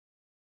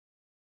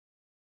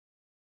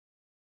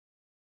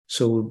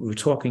So we're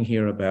talking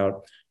here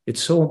about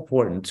it's so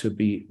important to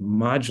be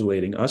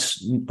modulating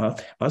us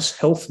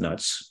health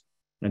nuts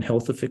and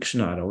health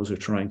aficionados are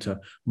trying to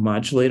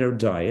modulate our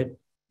diet,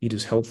 eat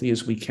as healthy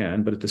as we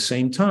can, but at the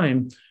same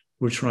time,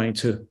 we're trying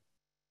to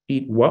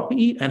eat what we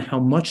eat and how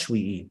much we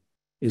eat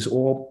is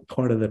all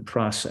part of the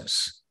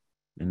process.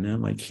 And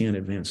now I can't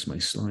advance my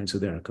slides. So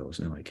there it goes.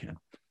 Now I can.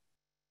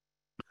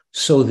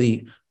 So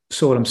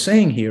what I'm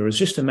saying here is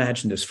just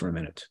imagine this for a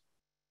minute.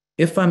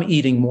 If I'm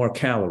eating more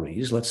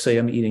calories, let's say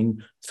I'm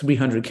eating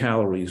 300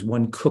 calories,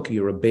 one cookie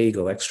or a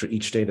bagel extra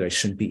each day that I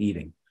shouldn't be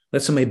eating.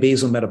 Let's say my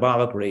basal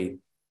metabolic rate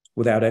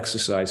without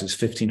exercise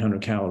is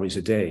 1,500 calories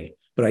a day,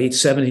 but I eat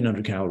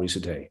 1,700 calories a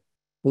day.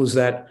 Well, is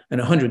that, and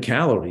 100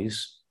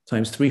 calories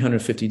times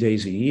 350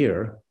 days a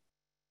year,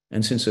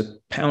 and since a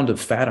pound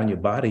of fat on your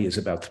body is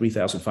about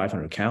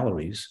 3,500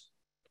 calories,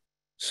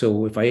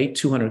 so if I ate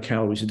 200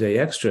 calories a day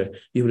extra,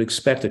 you would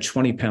expect a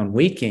 20-pound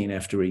weight gain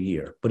after a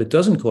year, but it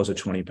doesn't cause a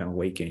 20-pound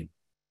weight gain.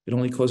 It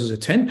only causes a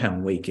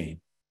 10-pound weight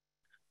gain,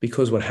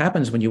 because what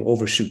happens when you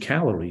overshoot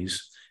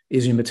calories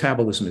is your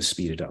metabolism is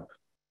speeded up.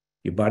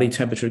 Your body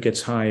temperature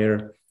gets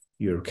higher,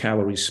 your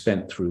calories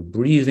spent through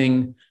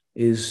breathing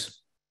is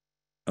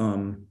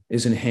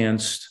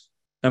enhanced.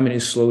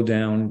 Is slowed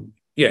down.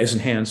 Yeah, is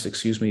enhanced,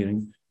 excuse me.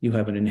 And you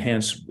have an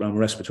enhanced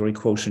respiratory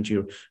quotient.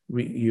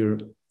 You're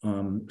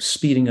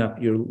speeding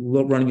up, you're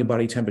running your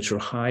body temperature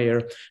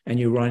higher, and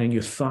you're running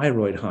your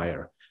thyroid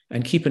higher.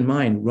 And keep in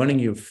mind, running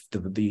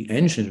the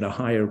engine in a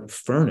higher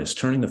furnace,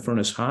 turning the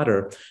furnace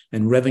hotter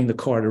and revving the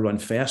car to run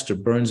faster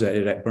burns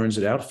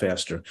it out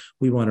faster.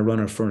 We want to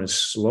run our furnace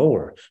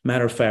slower.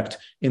 Matter of fact,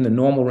 in the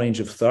normal range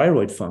of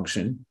thyroid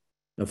function,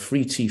 of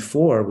free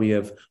T4, we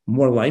have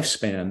more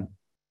lifespan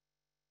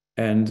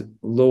and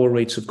lower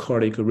rates of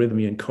cardiac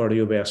arrhythmia and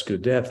cardiovascular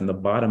death in the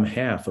bottom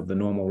half of the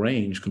normal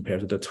range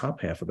compared to the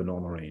top half of the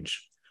normal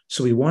range.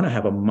 So we want to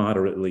have a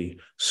moderately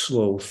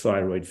slow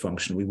thyroid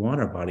function. We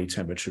want our body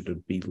temperature to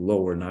be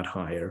lower, not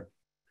higher.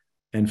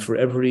 And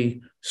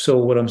so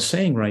what I'm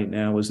saying right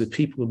now is that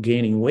people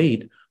gaining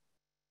weight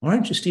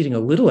aren't just eating a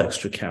little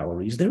extra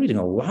calories, they're eating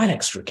a lot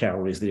extra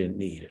calories they didn't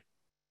need.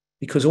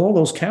 Because all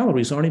those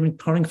calories aren't even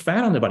putting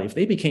fat on their body. If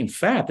they became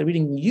fat, they're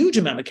eating a huge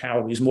amount of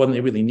calories, more than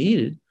they really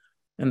needed.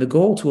 And the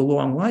goal to a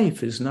long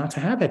life is not to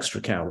have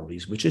extra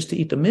calories, which is to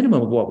eat the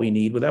minimum of what we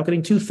need without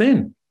getting too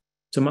thin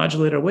to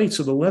modulate our weight.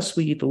 So the less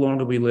we eat, the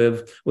longer we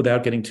live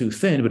without getting too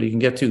thin. But if you can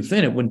get too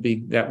thin,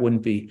 that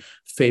wouldn't be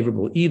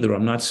favorable either.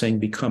 I'm not saying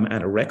become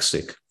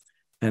anorexic.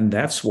 And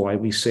that's why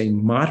we say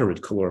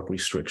moderate caloric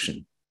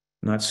restriction,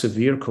 not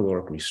severe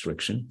caloric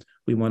restriction.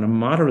 We want to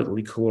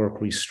moderately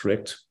caloric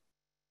restrict.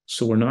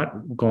 So we're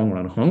not going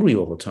around hungry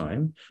all the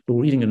time, but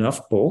we're eating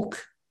enough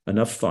bulk,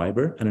 enough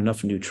fiber, and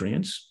enough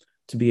nutrients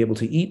to be able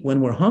to eat when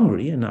we're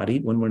hungry and not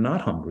eat when we're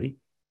not hungry.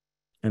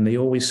 And they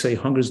always say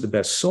hunger is the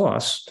best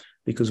sauce,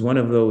 because one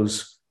of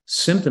those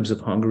symptoms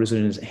of hunger is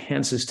that it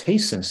enhances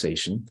taste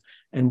sensation,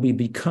 and we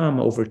become,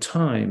 over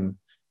time,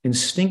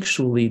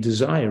 instinctually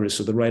desirous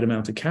of the right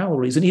amount of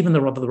calories and even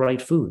the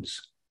right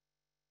foods.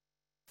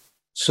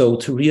 So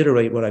to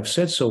reiterate what I've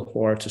said so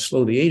far, to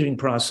slow the aging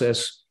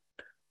process,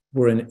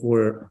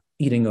 we're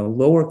eating a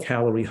lower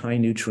calorie, high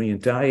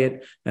nutrient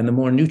diet, and the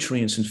more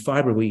nutrients and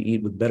fiber we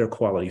eat with better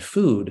quality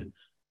food,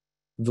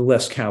 the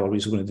less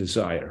calories we're going to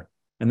desire.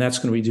 And that's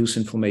going to reduce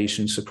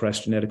inflammation,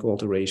 suppress genetic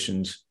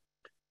alterations,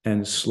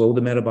 and slow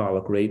the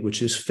metabolic rate,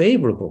 which is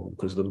favorable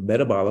because the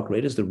metabolic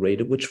rate is the rate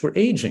at which we're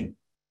aging.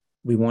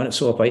 We want it.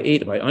 So if I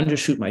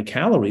undershoot my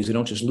calories, I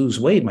don't just lose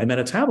weight, my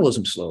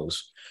metabolism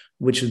slows,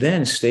 which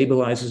then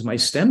stabilizes my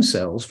stem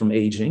cells from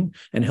aging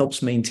and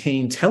helps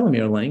maintain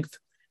telomere length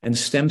and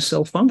stem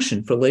cell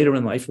function for later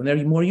in life when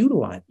they're more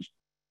utilized.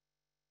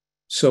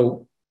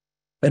 So,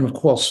 and of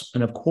course,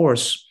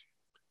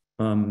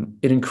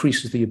 it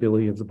increases the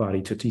ability of the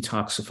body to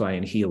detoxify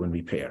and heal and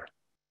repair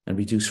and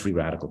reduce free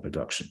radical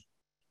production.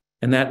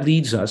 And that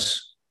leads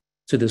us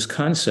to this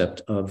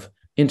concept of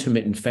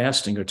intermittent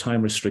fasting or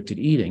time-restricted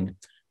eating.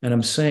 And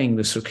I'm saying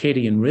the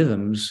circadian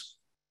rhythms,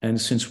 and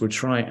since we're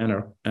trying,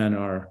 and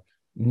our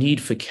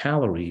need for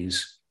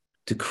calories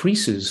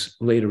decreases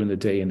later in the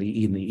day and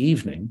in the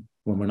evening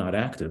when we're not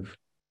active.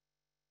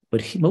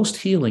 But most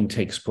healing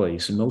takes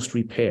place and most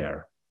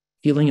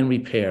healing and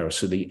repair.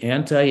 So the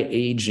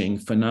anti-aging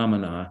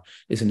phenomena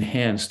is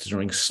enhanced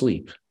during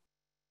sleep.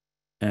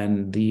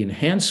 And the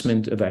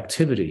enhancement of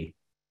activity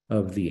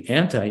of the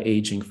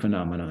anti-aging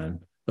phenomenon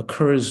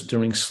occurs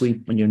during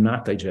sleep when you're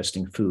not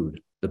digesting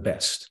food the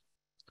best.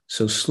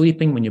 So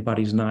sleeping when your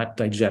body's not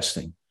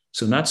digesting.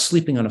 So not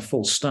sleeping on a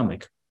full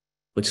stomach,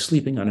 but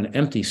sleeping on an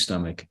empty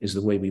stomach is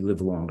the way we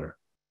live longer.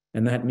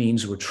 And that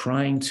means we're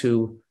trying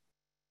to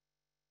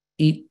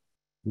eat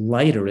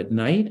lighter at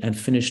night and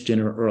finish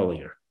dinner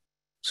earlier.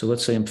 So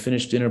let's say I'm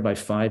finished dinner by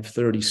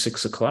 5:30,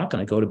 6 o'clock,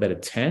 and I go to bed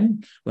at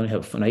 10. When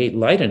I ate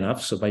light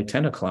enough, so by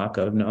 10 o'clock,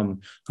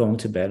 I'm going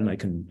to bed and I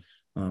can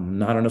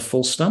not on a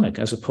full stomach,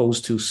 as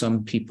opposed to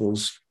some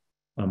people's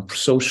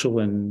social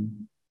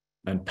and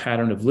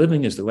pattern of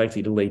living is they're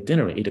likely to late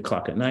dinner at 8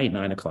 o'clock at night,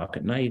 9 o'clock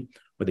at night,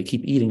 or they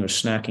keep eating or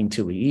snacking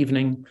till the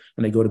evening,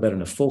 and they go to bed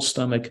on a full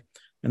stomach.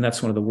 And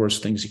that's one of the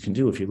worst things you can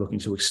do if you're looking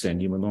to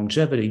extend human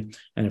longevity.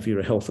 And if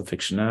you're a health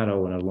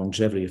aficionado and a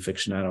longevity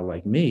aficionado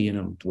like me,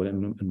 and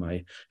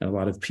a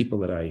lot of people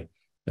that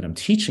I'm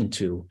teaching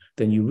to,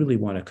 then you really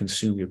want to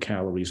consume your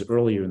calories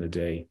earlier in the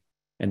day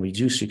and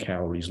reduce your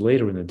calories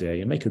later in the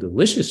day and make a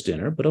delicious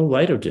dinner, but a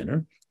lighter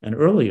dinner and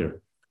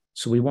earlier.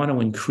 So we want to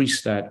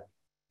increase that.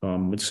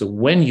 So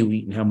when you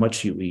eat and how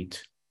much you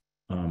eat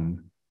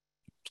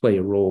play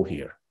a role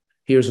here.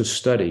 Here's a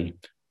study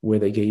where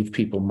they gave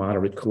people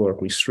moderate caloric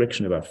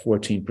restriction, about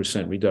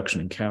 14% reduction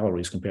in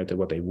calories compared to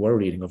what they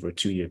were eating over a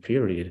 2-year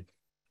period,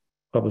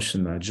 published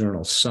in the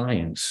journal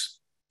Science.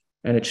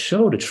 And it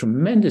showed a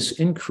tremendous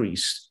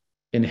increase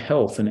in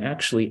health and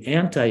actually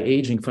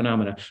anti-aging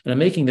phenomena. And I'm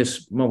making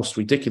this most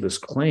ridiculous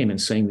claim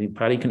and saying the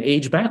body can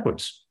age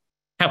backwards.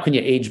 How can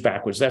you age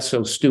backwards? That's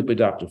so stupid,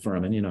 Dr.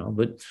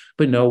 Fuhrman,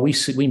 But no,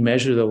 we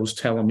measure those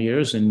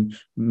telomeres and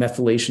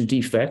methylation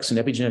defects and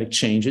epigenetic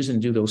changes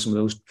and do some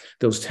of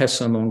those tests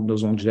on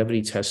those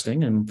longevity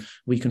testing. And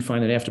we can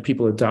find that after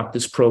people adopt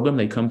this program,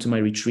 they come to my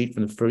retreat for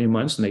the 30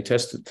 months and they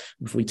test it.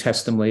 If we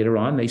test them later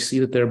on, they see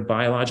that their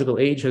biological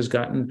age has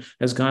gone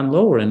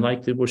lower. And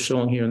like we're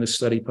showing here in this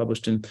study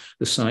published in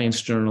the Science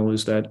journal,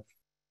 is that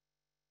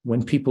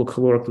when people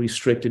calorically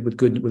restricted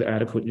with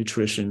adequate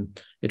nutrition,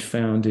 it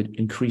found it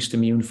increased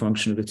immune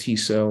function of the T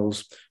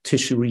cells,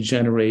 tissue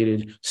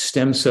regenerated,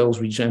 stem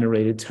cells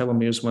regenerated,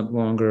 telomeres went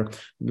longer,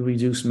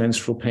 reduced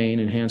menstrual pain,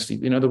 enhanced.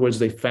 In other words,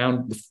 they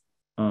found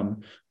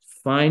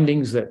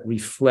findings that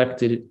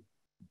reflected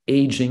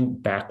aging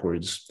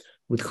backwards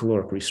with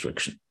caloric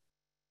restriction.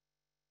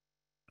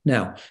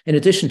 Now, in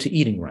addition to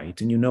eating right,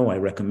 and I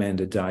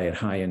recommend a diet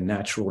high in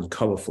natural and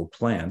colorful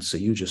plants, a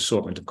huge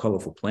assortment of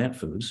colorful plant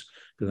foods,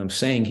 because I'm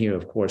saying here,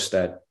 of course,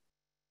 that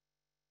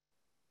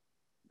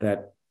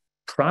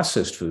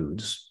processed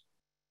foods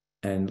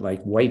and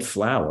like white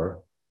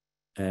flour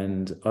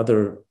and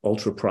other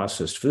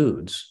ultra-processed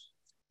foods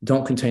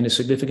don't contain a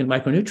significant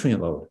micronutrient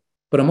load.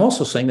 But I'm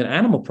also saying that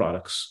animal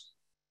products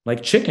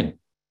like chicken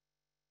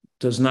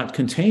does not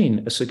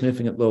contain a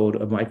significant load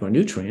of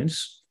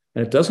micronutrients,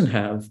 and it doesn't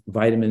have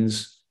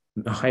vitamins,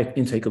 a high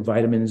intake of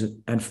vitamins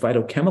and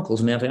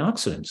phytochemicals and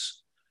antioxidants.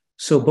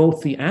 So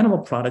both the animal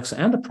products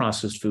and the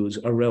processed foods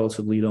are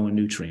relatively low in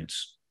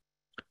nutrients.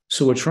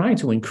 So we're trying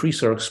to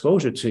increase our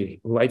exposure to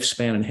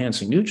lifespan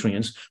enhancing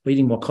nutrients by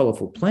eating more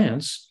colorful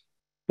plants.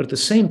 But at the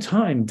same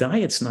time,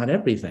 diet's not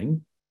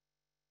everything,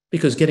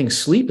 because getting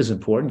sleep is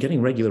important,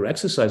 getting regular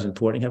exercise is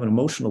important, having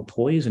emotional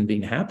poise and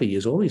being happy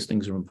all these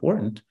things are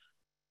important.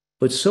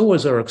 But so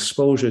is our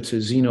exposure to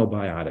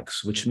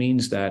xenobiotics, which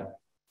means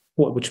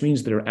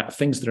there are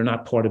things that are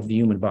not part of the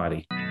human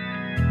body.